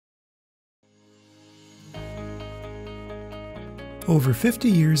Over 50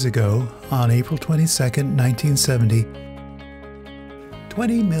 years ago, on April 22, 1970,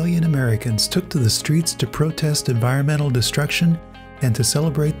 20 million Americans took to the streets to protest environmental destruction and to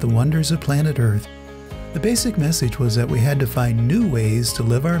celebrate the wonders of planet Earth. The basic message was that we had to find new ways to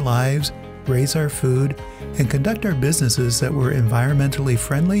live our lives, raise our food, and conduct our businesses that were environmentally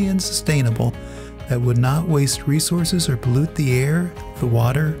friendly and sustainable, that would not waste resources or pollute the air, the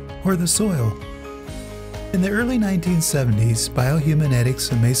water, or the soil. In the early 1970s,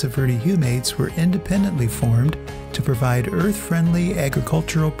 Biohumanetics and Mesa Verde Humates were independently formed to provide earth-friendly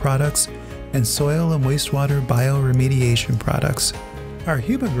agricultural products and soil and wastewater bioremediation products. Our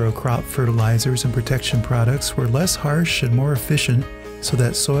Huma Gro crop fertilizers and protection products were less harsh and more efficient so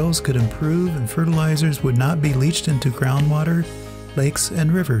that soils could improve and fertilizers would not be leached into groundwater, lakes,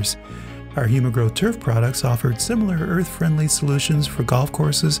 and rivers. Our Huma Gro Turf products offered similar earth-friendly solutions for golf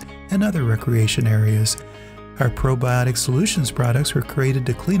courses and other recreation areas. Our Probiotic Solutions products were created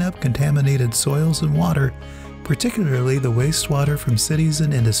to clean up contaminated soils and water, particularly the wastewater from cities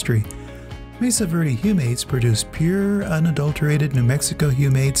and industry. Mesa Verde Humates produce pure, unadulterated New Mexico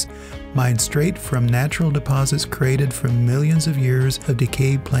humates mined straight from natural deposits created from millions of years of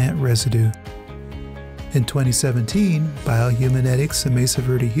decayed plant residue. In 2017, Biohumanetics and Mesa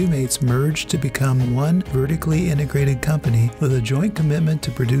Verde Humates merged to become one vertically integrated company with a joint commitment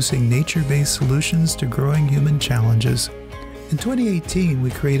to producing nature-based solutions to growing human challenges. In 2018,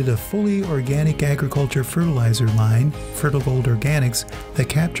 we created a fully organic agriculture fertilizer line, Fertilgold Organics, that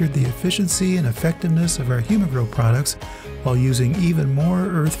captured the efficiency and effectiveness of our Huma Gro products while using even more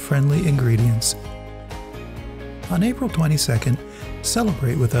earth-friendly ingredients. On April 22nd,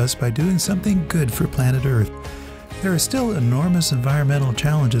 celebrate with us by doing something good for planet Earth. There are still enormous environmental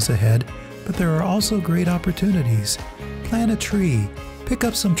challenges ahead, but there are also great opportunities. Plant a tree, pick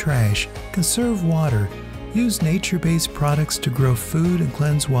up some trash, conserve water, use nature-based products to grow food and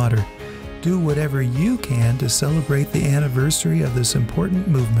cleanse water. Do whatever you can to celebrate the anniversary of this important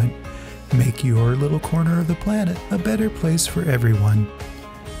movement. Make your little corner of the planet a better place for everyone.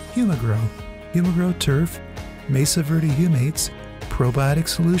 Huma Gro Turf, Mesa Verde Humates, Probiotic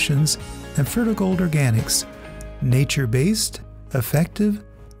Solutions, and Fertilgold Organics. Nature-based, effective,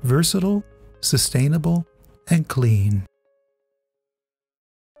 versatile, sustainable, and clean.